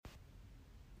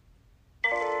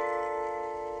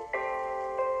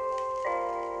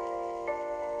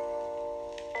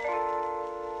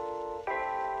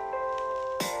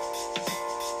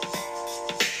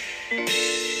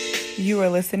You are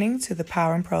listening to the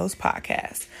Power and Prose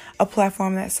podcast, a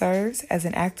platform that serves as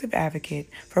an active advocate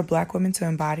for Black women to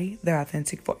embody their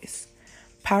authentic voice.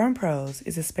 Power and Prose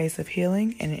is a space of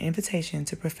healing and an invitation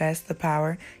to profess the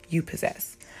power you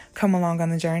possess. Come along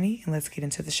on the journey and let's get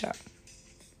into the show.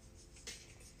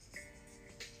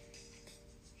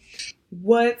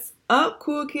 What's up,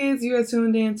 cool kids? You are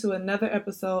tuned in to another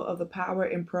episode of the Power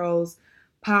and Prose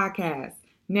podcast.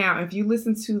 Now, if you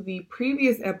listen to the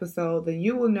previous episode, then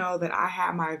you will know that I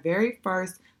had my very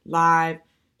first live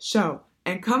show.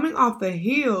 And coming off the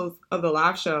heels of the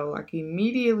live show, like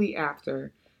immediately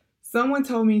after, someone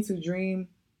told me to dream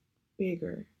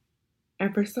bigger.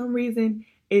 And for some reason,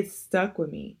 it stuck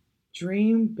with me.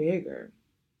 Dream bigger.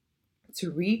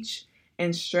 To reach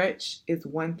and stretch is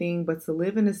one thing, but to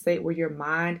live in a state where your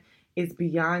mind is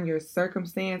beyond your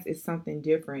circumstance is something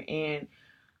different. And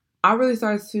I really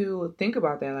started to think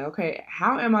about that. Like, okay,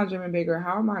 how am I dreaming bigger?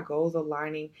 How are my goals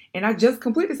aligning? And I just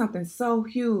completed something so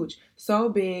huge, so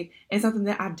big, and something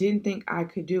that I didn't think I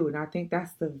could do. And I think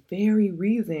that's the very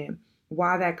reason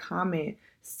why that comment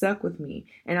stuck with me.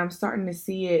 And I'm starting to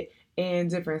see it in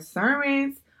different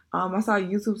sermons. I saw a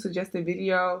YouTube suggested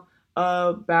video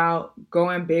about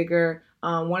going bigger.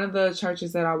 One of the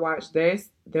churches that I watched,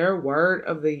 their word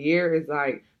of the year is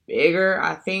like bigger.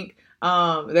 I think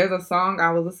there's a song I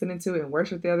was listening to in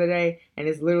worship the other day, and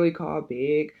it's literally called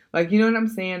Big. Like, you know what I'm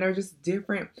saying? There's just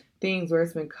different things where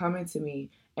it's been coming to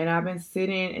me, and I've been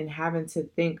sitting and having to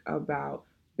think about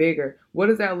bigger. What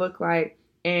does that look like,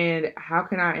 and how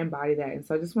can I embody that? And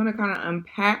so I just want to kind of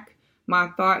unpack my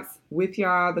thoughts with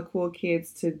y'all, the cool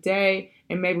kids, today,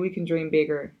 and maybe we can dream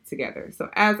bigger together. So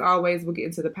as always, we'll get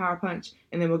into the power punch,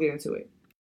 and then we'll get into it.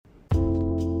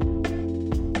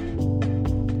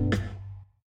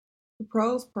 The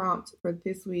prose prompt for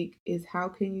this week is, how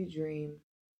can you dream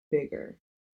bigger?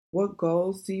 What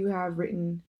goals do you have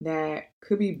written that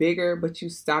could be bigger, but you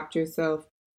stopped yourself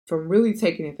from really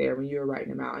taking it there when you were writing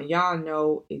them out? And y'all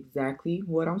know exactly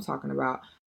what I'm talking about.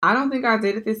 I don't think I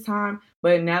did it this time,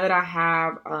 but now that I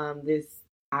have this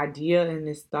idea and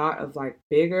this thought of like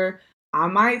bigger, I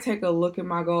might take a look at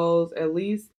my goals, at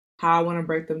least how I want to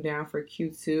break them down for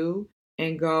Q2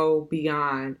 and go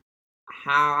beyond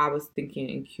how I was thinking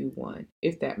in Q1,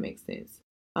 if that makes sense.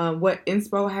 What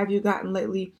inspo have you gotten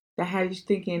lately that had you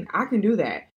thinking, I can do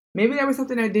that? Maybe there was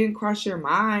something that didn't cross your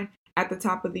mind at the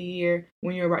top of the year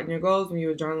when you were writing your goals, when you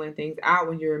were journaling things out,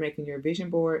 when you were making your vision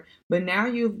board. But now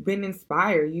you've been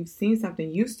inspired. You've seen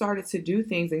something. You've started to do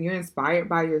things and you're inspired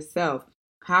by yourself.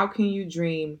 How can you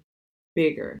dream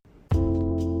bigger?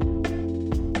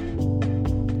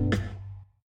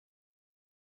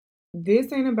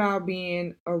 This ain't about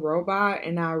being a robot,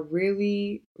 and I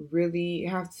really, really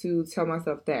have to tell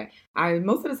myself that. I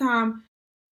most of the time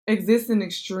exist in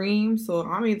extremes, so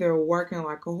I'm either working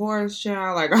like a horse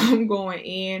child, like I'm going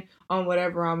in on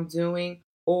whatever I'm doing,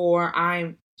 or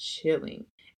I'm chilling.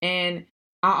 And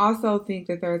I also think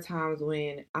that there are times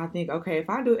when I think, okay,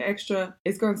 if I do extra,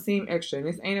 it's going to seem extra. And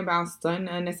this ain't about stunning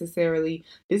unnecessarily.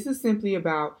 This is simply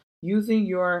about using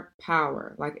your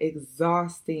power, like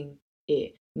exhausting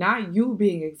it. Not you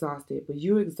being exhausted, but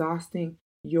you exhausting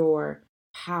your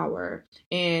power.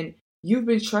 And you've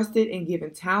been trusted and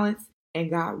given talents, and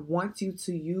God wants you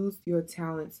to use your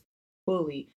talents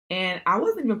fully. And I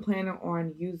wasn't even planning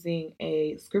on using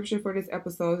a scripture for this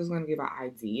episode. I was just going to give an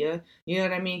idea. You know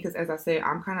what I mean? Because as I said,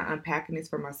 I'm kind of unpacking this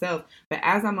for myself. But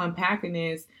as I'm unpacking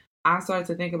this, I started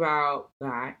to think about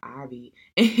God, Avi,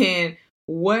 and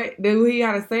what do he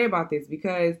got to say about this?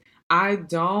 Because I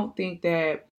don't think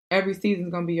that every season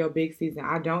is going to be your big season.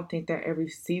 I don't think that every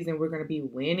season we're going to be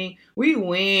winning. We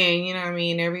win, you know what I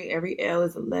mean? Every L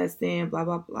is a lesson, blah,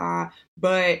 blah, blah.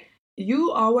 But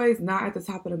you always not at the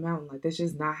top of the mountain. Like, that's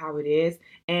just not how it is.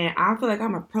 And I feel like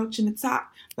I'm approaching the top,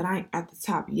 but I ain't at the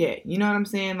top yet. You know what I'm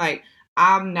saying? Like,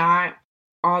 I'm not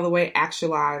all the way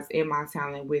actualized in my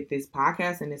talent with this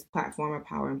podcast and this platform of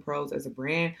Power and Prose as a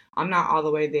brand. I'm not all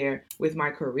the way there with my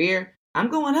career. I'm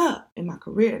going up in my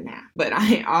career now, but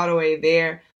I ain't all the way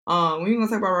there. When you gonna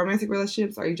talk about romantic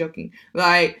relationships, are you joking?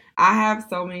 Like, I have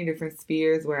so many different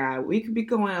spheres where we could be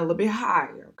going a little bit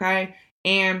higher, okay?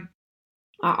 And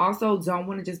I also don't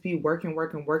want to just be working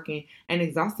and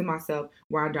exhausting myself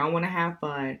where I don't want to have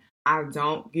fun. I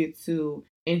don't get to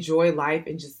enjoy life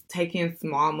and just take in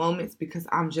small moments because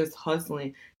I'm just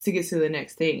hustling to get to the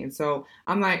next thing. And so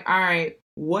I'm like, all right,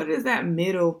 what does that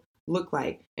middle look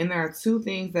like? And there are two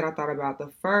things that I thought about.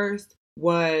 The first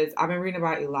was, I've been reading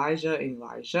about Elijah in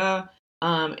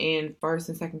First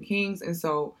and Second Kings. And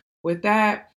so with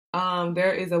that,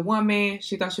 there is a woman,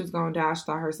 she thought she was going to die. She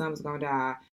thought her son was going to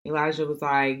die. Elijah was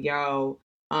like, yo,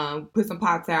 put some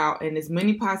pots out, and as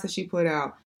many pots as she put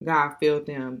out, God filled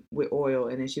them with oil,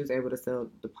 and then she was able to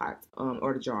sell the pots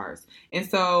or the jars. And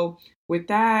so with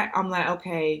that, I'm like,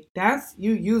 okay, that's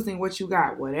you using what you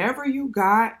got, whatever you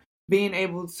got, being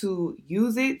able to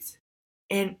use it,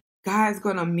 and God's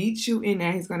gonna meet you in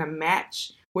that. He's gonna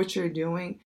match what you're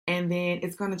doing, and then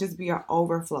it's gonna just be an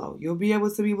overflow. You'll be able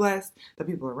to be blessed. The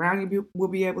people around you will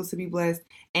be able to be blessed,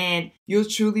 and you'll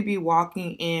truly be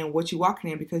walking in what you're walking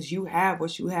in because you have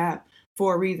what you have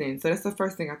for a reason. So that's the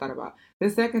first thing I thought about. The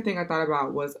second thing I thought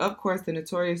about was, of course, the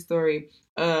notorious story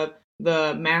of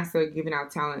the master giving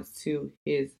out talents to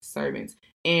his servants.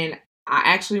 And I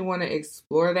actually want to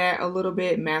explore that a little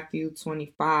bit. Matthew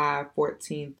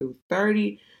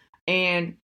 25:14-30.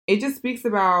 And it just speaks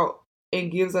about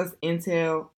and gives us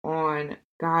intel on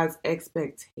God's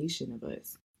expectation of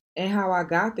us. And how I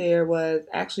got there was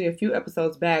actually a few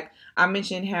episodes back. I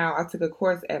mentioned how I took a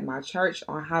course at my church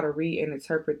on how to read and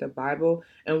interpret the Bible.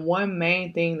 And one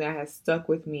main thing that has stuck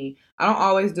with me, I don't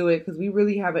always do it because we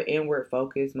really have an inward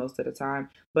focus most of the time,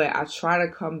 but I try to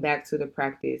come back to the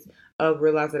practice of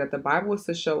realizing that the Bible is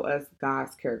to show us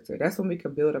God's character. That's when we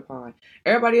can build upon.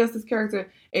 Everybody else's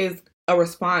character is a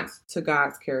response to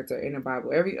God's character in the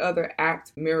Bible. Every other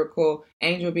act, miracle,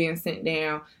 angel being sent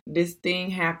down, this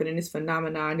thing happening, this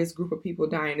phenomenon, this group of people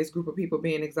dying, this group of people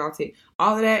being exalted,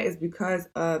 all of that is because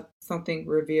of something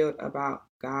revealed about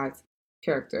God's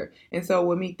character. And so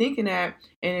with me thinking that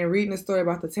and then reading the story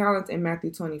about the talents in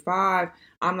Matthew 25,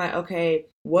 I'm like, okay,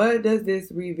 what does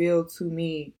this reveal to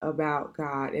me about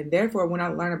God? And therefore, when I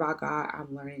learn about God,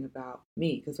 I'm learning about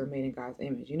me because we're made in God's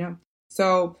image, you know?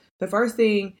 So the first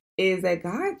thing is that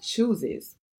God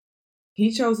chooses.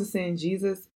 He chose to send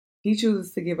Jesus. He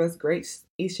chooses to give us grace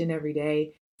each and every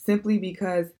day simply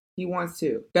because he wants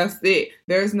to. That's it.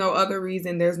 There's no other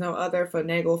reason. There's no other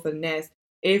finesse.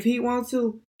 If he wants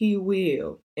to, he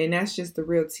will. And that's just the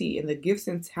real tea. And the gifts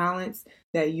and talents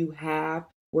that you have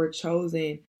were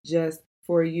chosen just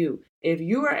for you. If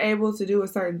you are able to do a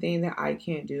certain thing that I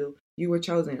can't do, you were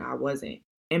chosen. I wasn't.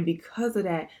 And because of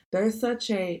that, there's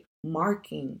such a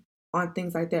marking on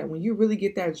things like that. When you really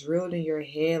get that drilled in your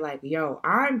head, like, yo,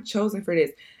 I'm chosen for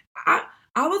this. I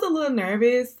was a little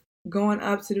nervous going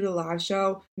up to do the live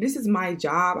show. This is my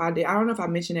job. I don't know if I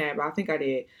mentioned that, but I think I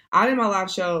did. I did my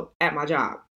live show at my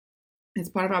job. It's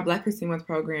part of our Black History Month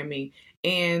programming.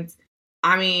 And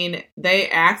I mean,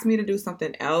 they asked me to do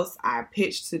something else. I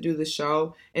pitched to do the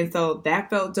show. And so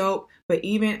that felt dope. But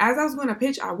even as I was going to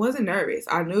pitch, I wasn't nervous.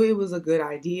 I knew it was a good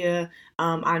idea.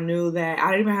 I knew that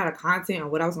I didn't even have the content on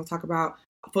what I was going to talk about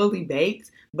fully baked,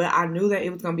 but I knew that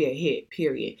it was going to be a hit,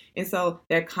 period. And so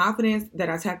that confidence that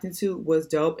I tapped into was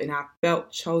dope. And I felt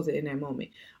chosen in that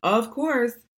moment. Of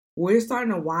course, we're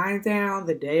starting to wind down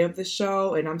the day of the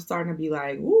show. And I'm starting to be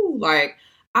like, ooh, like,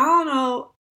 I don't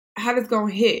know how this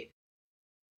going to hit.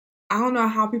 I don't know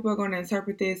how people are going to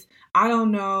interpret this. I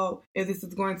don't know if this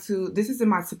isn't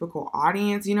my typical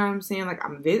audience. You know what I'm saying? Like,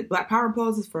 Black Power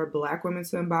poses for Black women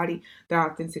to embody their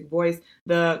authentic voice.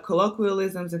 The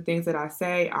colloquialisms and things that I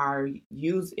say are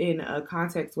used in a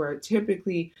context where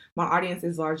typically my audience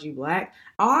is largely Black.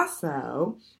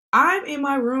 Also, I'm in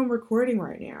my room recording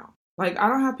right now. Like, I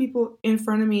don't have people in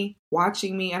front of me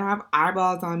watching me. I don't have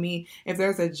eyeballs on me. If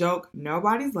there's a joke,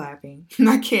 nobody's laughing.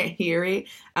 I can't hear it.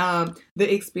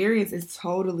 The experience is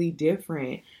totally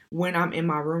different when I'm in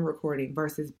my room recording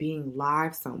versus being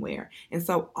live somewhere. And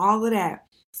so all of that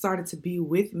started to be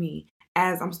with me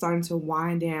as I'm starting to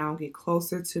wind down, get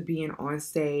closer to being on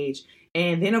stage.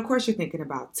 And then, of course, you're thinking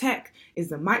about tech. Is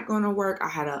the mic going to work? I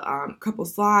had a couple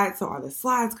slides. So are the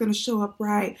slides going to show up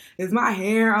right? Is my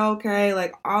hair okay?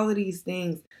 Like, all of these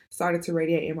things started to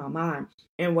radiate in my mind.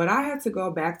 And what I had to go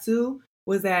back to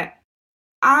was that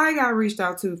I got reached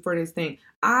out to for this thing.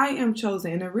 I am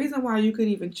chosen. And the reason why you could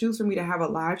even choose for me to have a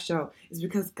live show is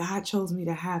because God chose me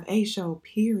to have a show,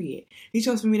 period. He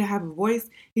chose for me to have a voice.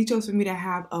 He chose for me to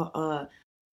have a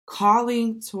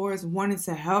calling towards wanting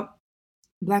to help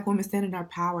Black women stand in their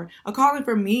power. A calling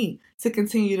for me to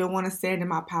continue to want to stand in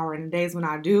my power. In the days when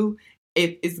I do,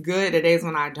 it's good. The days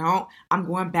when I don't, I'm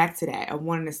going back to that of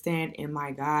wanting to stand in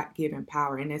my God-given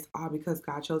power. And it's all because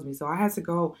God chose me. So I had to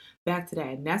go back to that.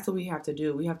 And that's what we have to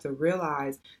do. We have to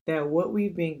realize that what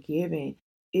we've been given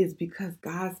is because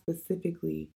God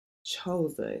specifically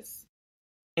chose us.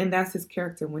 And that's his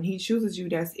character. When he chooses you,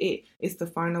 that's it. It's the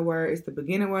final word, it's the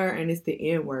beginning word, and it's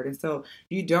the end word. And so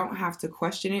you don't have to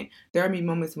question it. There will be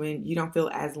moments when you don't feel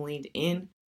as leaned in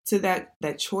to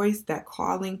that choice, that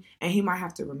calling, and he might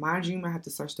have to remind you. You might have to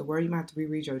search the word. You might have to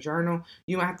reread your journal.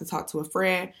 You might have to talk to a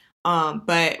friend.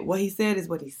 But what he said is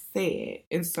what he said.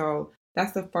 And so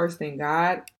that's the first thing.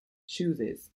 God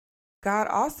chooses. God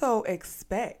also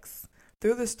expects.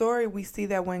 Through the story, we see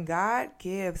that when God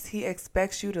gives, he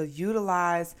expects you to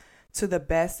utilize to the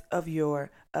best of your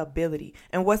ability.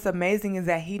 And what's amazing is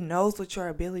that he knows what your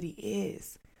ability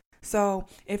is. So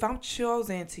if I'm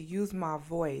chosen to use my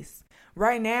voice,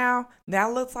 right now,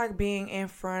 that looks like being in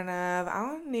front of, I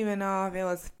don't even know if it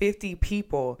was 50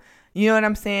 people. You know what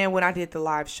I'm saying? When I did the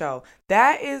live show,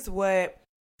 that is what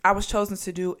I was chosen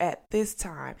to do at this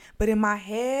time. But in my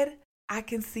head, I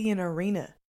can see an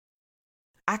arena.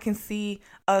 I can see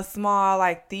a small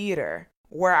like theater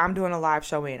where I'm doing a live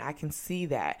show in. I can see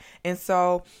that. And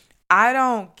so I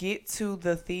don't get to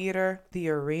the theater, the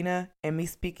arena, and me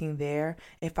speaking there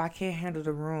if I can't handle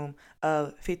the room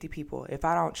of 50 people. If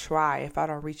I don't try, if I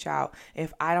don't reach out,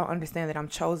 if I don't understand that I'm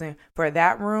chosen for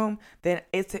that room, then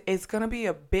it's going to be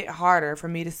a bit harder for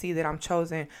me to see that I'm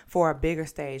chosen for a bigger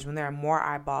stage when there are more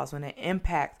eyeballs, when the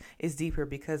impact is deeper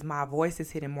because my voice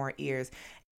is hitting more ears.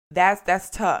 That's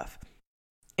tough.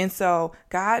 And so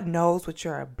God knows what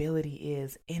your ability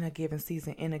is in a given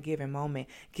season, in a given moment,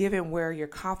 given where your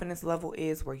confidence level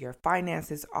is, where your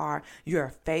finances are, your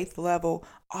faith level,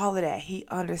 all of that. He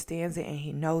understands it and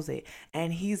he knows it.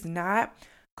 And he's not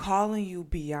calling you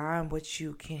beyond what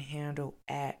you can handle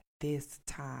at this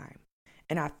time.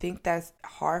 And I think that's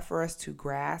hard for us to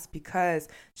grasp because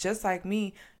just like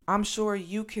me, I'm sure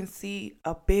you can see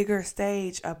a bigger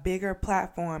stage, a bigger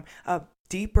platform, a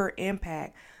deeper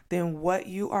impact than what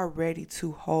you are ready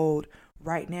to hold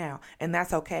right now. And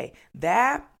that's okay.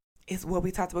 That is what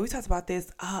we talked about. We talked about this.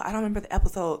 I don't remember the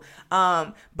episode.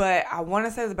 But I want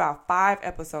to say it's about 5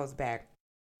 episodes back.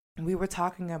 We were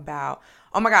talking about,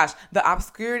 oh my gosh,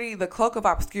 the cloak of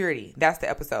obscurity. That's the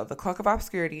episode, the cloak of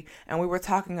obscurity. And we were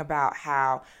talking about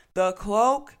how the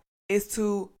cloak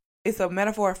it's a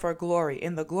metaphor for glory.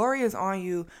 And the glory is on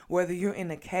you whether you're in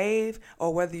the cave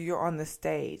or whether you're on the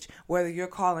stage, whether you're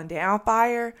calling down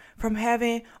fire from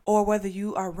heaven or whether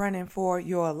you are running for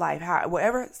your life.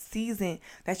 Whatever season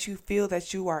that you feel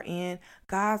that you are in,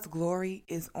 God's glory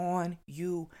is on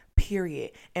you,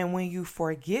 period. And when you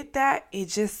forget that, it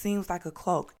just seems like a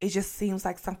cloak. It just seems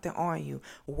like something on you,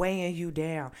 weighing you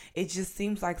down. It just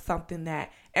seems like something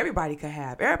that everybody could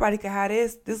have. Everybody could have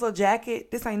this little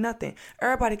jacket. This ain't nothing.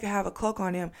 Everybody could have a cloak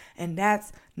on them, and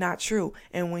that's not true.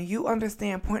 And when you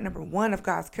understand point number 1 of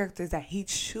God's character is that he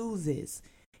chose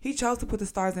to put the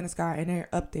stars in the sky, and they're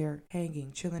up there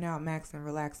hanging, chilling out, maxing,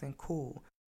 relaxing, cool.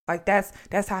 Like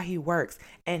that's how he works.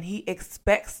 And he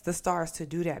expects the stars to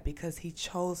do that because he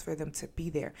chose for them to be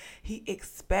there. He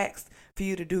expects for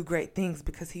you to do great things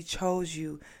because he chose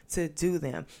you to do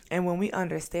them. And when we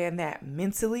understand that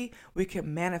mentally, we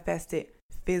can manifest it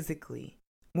physically.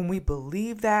 When we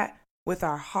believe that with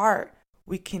our heart,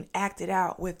 we can act it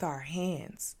out with our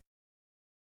hands.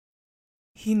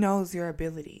 He knows your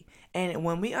ability. And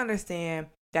when we understand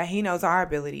that he knows our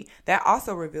ability, that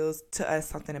also reveals to us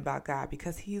something about God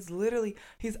because he's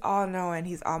all knowing,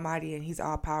 he's almighty, and he's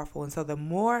all powerful. And so the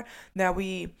more that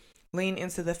we lean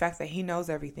into the fact that he knows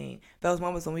everything, those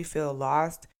moments when we feel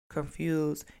lost,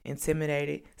 confused,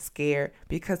 intimidated, scared,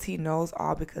 because he knows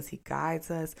all, because he guides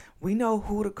us, we know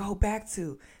who to go back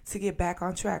to get back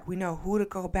on track. We know who to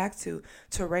go back to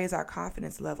raise our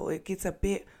confidence level. It gets a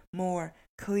bit more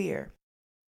clear.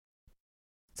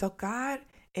 So God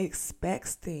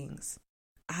expects things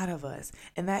out of us,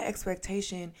 and that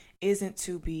expectation isn't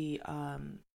to be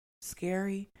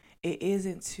scary. It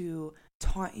isn't to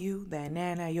taunt you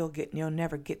that you'll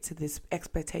never get to this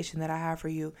expectation that I have for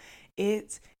you.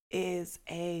 It is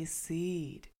a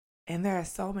seed, and there are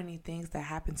so many things that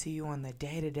happen to you on the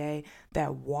day-to-day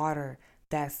that water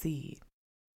that seed.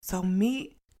 So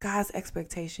meet God's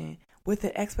expectation with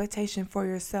an expectation for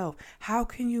yourself. How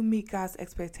can you meet God's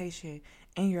expectation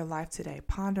in your life today?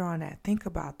 Ponder on that. Think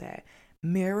about that.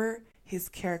 Mirror his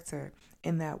character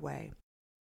in that way.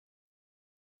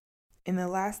 And the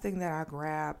last thing that I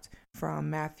grabbed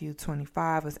from Matthew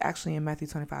 25 was actually in Matthew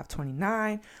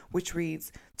 25:29, which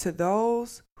reads, "To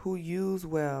those who use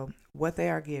well what they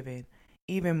are given,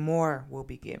 even more will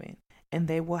be given, and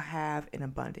they will have in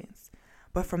abundance.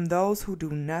 But from those who do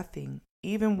nothing,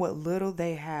 even what little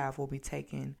they have will be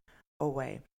taken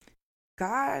away."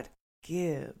 God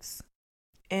gives.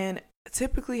 And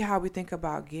typically how we think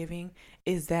about giving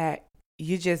is that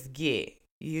you just get.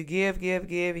 You give,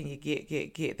 and you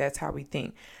get. That's how we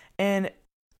think. And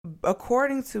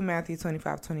according to Matthew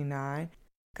 25:29,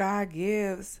 God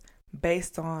gives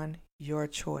based on your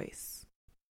choice.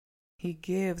 He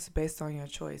gives based on your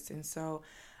choice. And so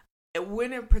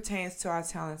when it pertains to our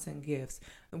talents and gifts,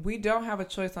 we don't have a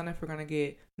choice on if we're going to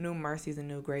get new mercies and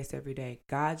new grace every day.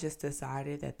 God just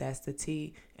decided that that's the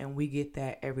tea, and we get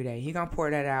that every day. He's going to pour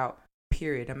that out,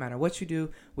 period. No matter what you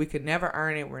do, we could never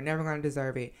earn it. We're never going to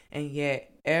deserve it. And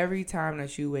yet, every time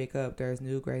that you wake up, there's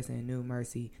new grace and new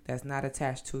mercy that's not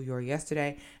attached to your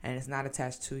yesterday, and it's not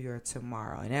attached to your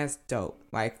tomorrow. And that's dope,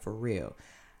 like for real.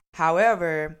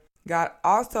 However, God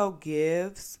also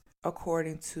gives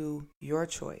according to your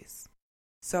choice.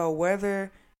 So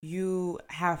whether you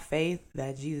have faith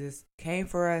that Jesus came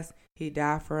for us, he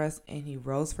died for us, and he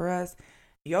rose for us,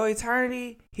 your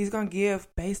eternity, he's going to give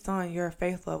based on your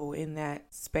faith level in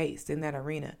that space, in that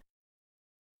arena.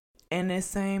 And the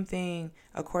same thing,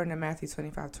 according to Matthew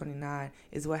 25:29,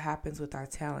 is what happens with our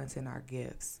talents and our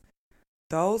gifts.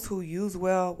 Those who use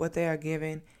well what they are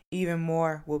given, even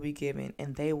more will be given,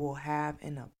 and they will have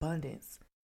an abundance.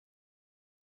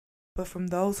 But from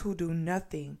those who do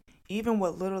nothing, even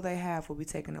what little they have will be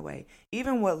taken away.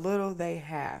 Even what little they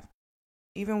have.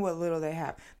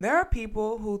 There are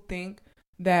people who think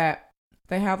that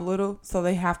they have little, so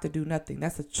they have to do nothing.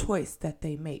 That's a choice that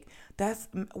they make. That's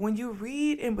when you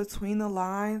read in between the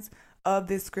lines of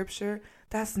this scripture,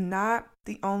 that's not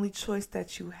the only choice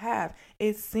that you have.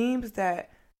 It seems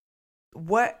that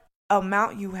what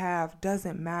amount you have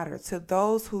doesn't matter to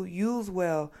those who use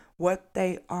well what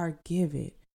they are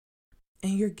given.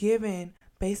 And you're given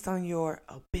based on your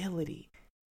ability.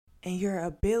 And your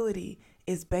ability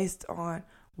is based on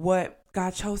what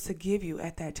God chose to give you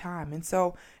at that time. And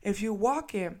so if you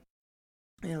walk in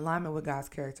alignment with God's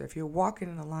character, if you're walking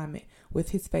in alignment with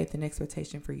his faith and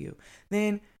expectation for you,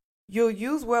 then you'll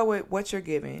use well with what you're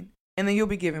given, and then you'll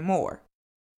be given more.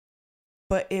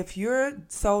 But if you're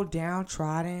so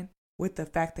downtrodden with the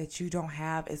fact that you don't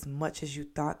have as much as you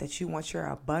thought, that you want your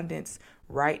abundance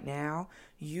right now,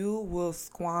 you will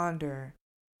squander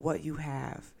what you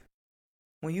have.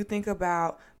 When you think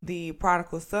about the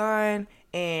prodigal son,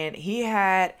 and he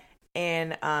had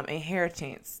an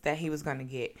inheritance that he was going to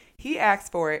get, he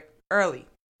asked for it early.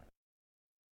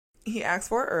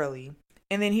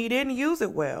 And then he didn't use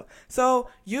it well. So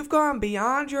you've gone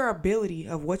beyond your ability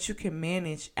of what you can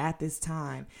manage at this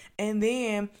time. And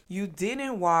then you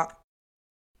didn't walk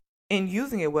in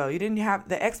using it well. You didn't have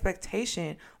the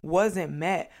expectation wasn't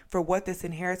met for what this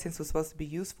inheritance was supposed to be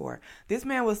used for. This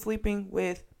man was sleeping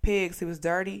with pigs. He was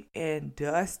dirty and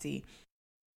dusty.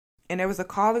 And there was a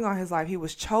calling on his life. He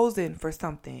was chosen for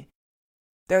something.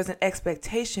 There was an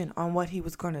expectation on what he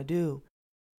was going to do.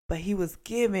 But he was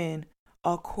given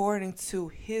according to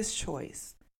his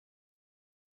choice.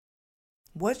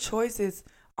 What choices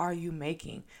are you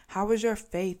making? How is your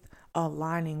faith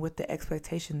aligning with the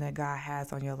expectation that God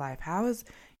has on your life?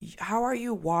 How are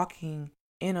you walking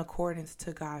in accordance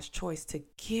to God's choice to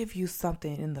give you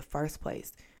something in the first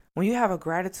place? When you have a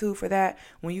gratitude for that,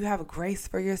 when you have a grace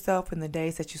for yourself in the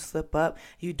days that you slip up,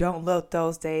 you don't let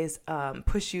those days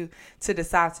push you to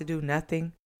decide to do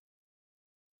nothing.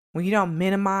 When you don't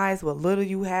minimize what little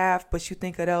you have, but you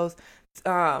think of those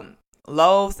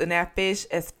loaves and that fish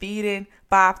as feeding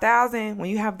 5,000, when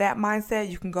you have that mindset,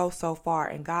 you can go so far,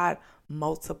 and God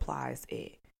multiplies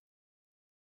it.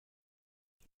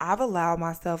 I've allowed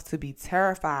myself to be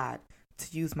terrified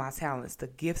to use my talents, the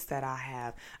gifts that I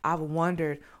have. I've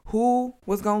wondered who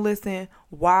was going to listen,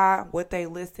 why would they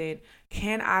listen?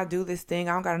 Can I do this thing?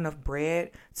 I don't got enough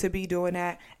bread to be doing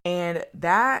that. And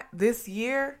that this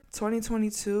year,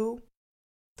 2022,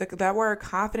 that word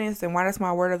confidence, and why that's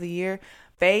my word of the year,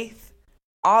 faith,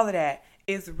 all of that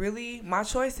is really my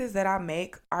choices that I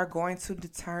make are going to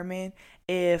determine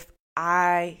if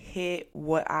I hit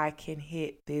what I can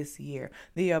hit this year.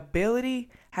 The ability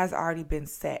has already been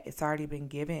set. It's already been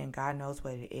given, and God knows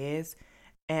what it is.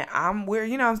 And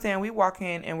we walk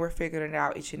in and we're figuring it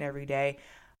out each and every day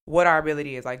what our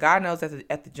ability is. Like, God knows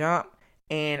at the jump,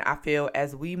 and I feel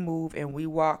as we move and we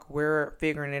walk, we're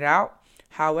figuring it out.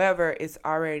 However, it's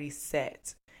already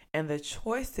set. And the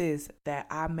choices that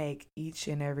I make each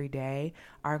and every day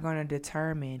are going to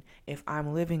determine if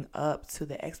I'm living up to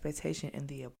the expectation and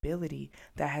the ability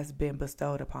that has been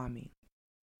bestowed upon me.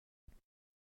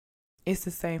 It's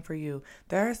the same for you.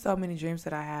 There are so many dreams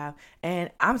that I have.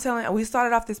 And I'm telling you, we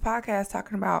started off this podcast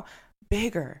talking about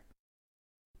bigger.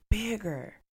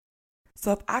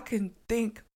 So if I can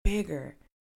think bigger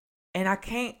and I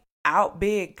can't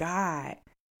outbid God,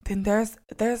 then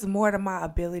there's more to my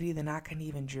ability than I can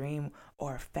even dream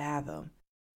or fathom.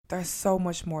 There's so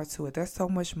much more to it. There's so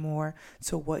much more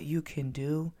to what you can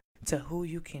do, to who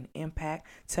you can impact,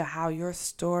 to how your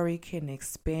story can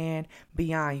expand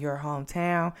beyond your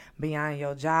hometown, beyond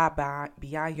your job,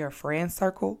 beyond your friend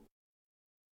circle.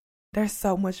 There's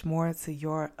so much more to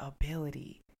your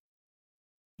ability.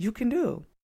 You can do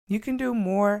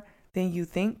more than you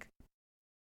think,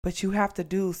 but you have to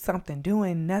do something.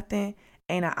 Doing nothing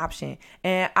ain't an option.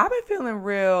 And I've been feeling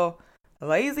real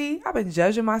lazy. I've been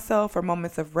judging myself for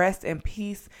moments of rest and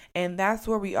peace. And that's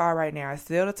where we are right now. It's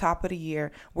still the top of the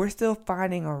year. We're still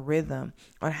finding a rhythm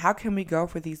on how can we go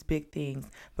for these big things,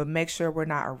 but make sure we're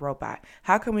not a robot.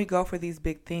 How can we go for these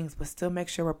big things, but still make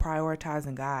sure we're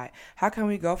prioritizing God? How can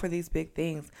we go for these big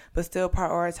things, but still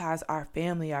prioritize our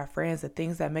family, our friends, the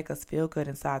things that make us feel good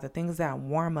inside, the things that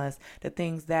warm us, the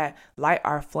things that light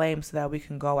our flame so that we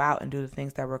can go out and do the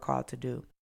things that we're called to do?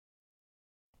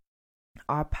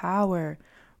 Our power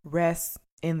rests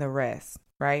in the rest,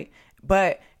 right?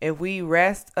 But if we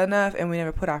rest enough and we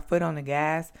never put our foot on the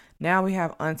gas, now we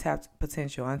have untapped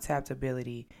potential, untapped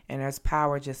ability, and there's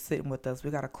power just sitting with us.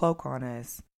 We got a cloak on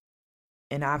us.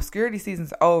 And the obscurity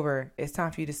season's over. It's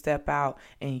time for you to step out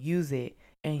and use it,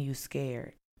 and you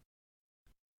scared.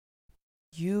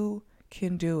 You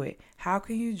can do it. How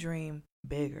can you dream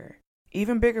bigger?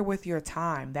 Even bigger with your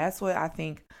time. That's what I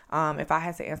think, if I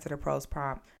had to answer the pros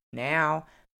prompt now,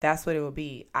 that's what it would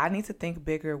be. I need to think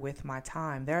bigger with my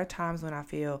time. There are times when I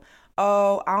feel,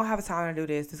 oh, I don't have time to do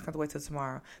this. This is going to wait till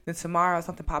tomorrow. Then tomorrow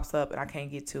something pops up and I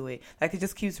can't get to it. Like it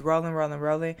just keeps rolling.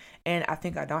 And I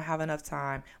think I don't have enough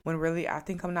time when really I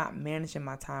think I'm not managing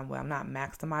my time well. I'm not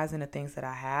maximizing the things that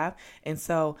I have. And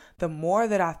so the more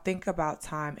that I think about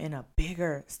time in a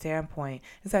bigger standpoint,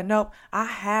 is that nope, I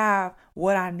have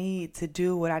what I need to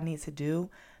do what I need to do,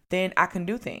 then I can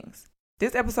do things.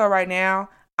 This episode right now,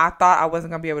 I thought I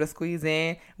wasn't going to be able to squeeze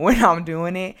in when I'm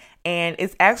doing it. And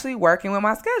it's actually working with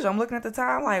my schedule. I'm looking at the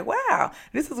time like, wow,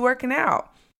 this is working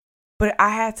out. But I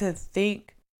had to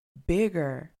think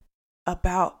bigger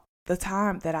about the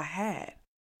time that I had.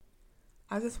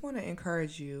 I just want to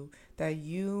encourage you that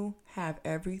you have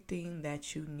everything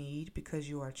that you need because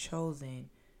you are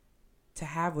chosen to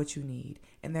have what you need.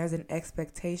 And there's an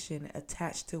expectation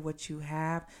attached to what you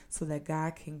have so that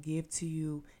God can give to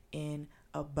you in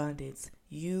abundance.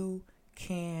 You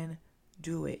can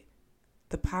do it.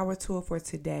 The power tool for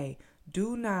today: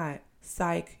 do not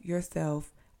psych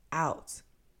yourself out.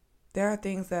 There are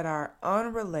things that are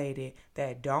unrelated,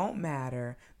 that don't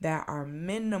matter, that are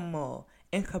minimal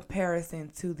in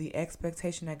comparison to the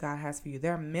expectation that God has for you.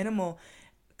 They're minimal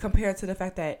compared to the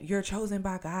fact that you're chosen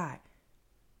by God.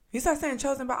 You start saying I'm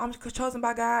chosen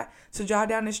by God to drive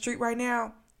down the street right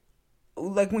now.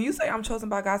 Like when you say I'm chosen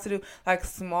by God to do like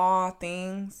small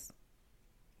things,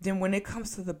 then when it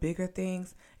comes to the bigger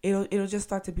things, it'll just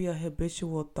start to be a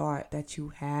habitual thought that you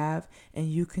have,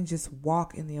 and you can just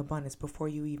walk in the abundance before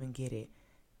you even get it.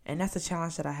 And that's a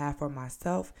challenge that I have for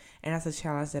myself, and that's a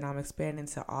challenge that I'm expanding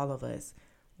to all of us.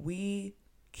 We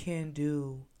can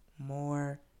do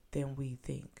more than we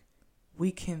think.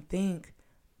 We can think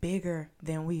bigger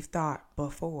than we've thought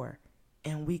before,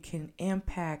 and we can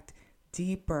impact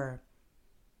deeper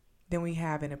than we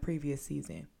have in a previous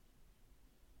season.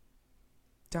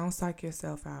 Don't psych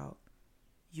yourself out.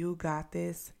 You got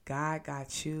this. God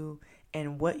got you.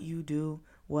 And what you do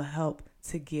will help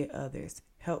to get others,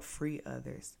 help free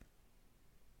others.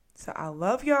 So I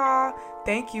love y'all.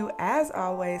 Thank you as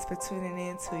always for tuning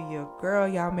in to your girl.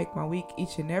 Y'all make my week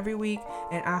each and every week,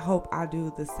 and I hope I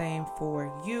do the same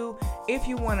for you. If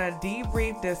you want to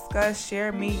debrief, discuss,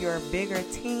 share me your bigger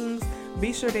teams,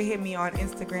 be sure to hit me on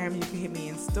Instagram. You can hit me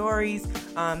in stories,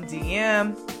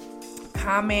 DM,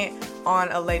 comment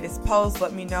on a latest post.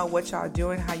 Let me know what y'all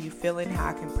doing, how you feeling, how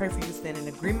I can pray for you, stand in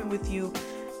agreement with you.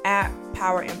 At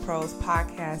Power and Pros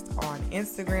Podcast on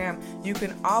Instagram. You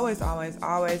can always,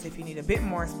 if you need a bit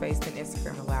more space than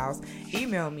Instagram allows,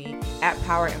 email me at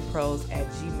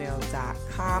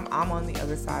powerandpros@gmail.com. I'm on the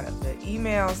other side of the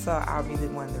email, so I'll be the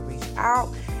one to reach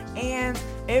out. And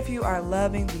if you are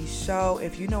loving the show,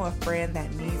 if you know a friend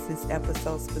that needs this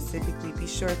episode specifically, be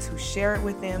sure to share it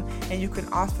with them. And you can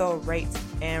also rate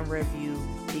and review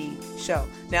the show.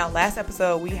 Now, last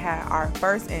episode, we had our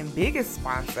first and biggest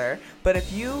sponsor, but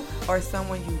if you or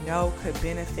someone you know could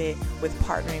benefit with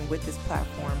partnering with this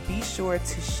platform, be sure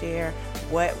to share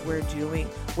what we're doing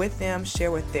with them, share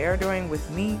what they're doing with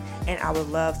me, and I would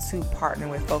love to partner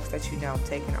with folks that you know,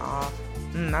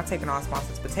 not taking all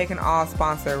sponsors, but taking all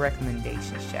sponsor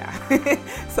recommendations, child.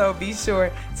 So be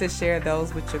sure to share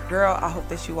those with your girl. I hope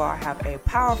that you all have a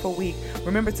powerful week.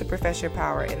 Remember to profess your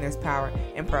power, and there's power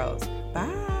in pros.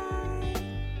 Bye.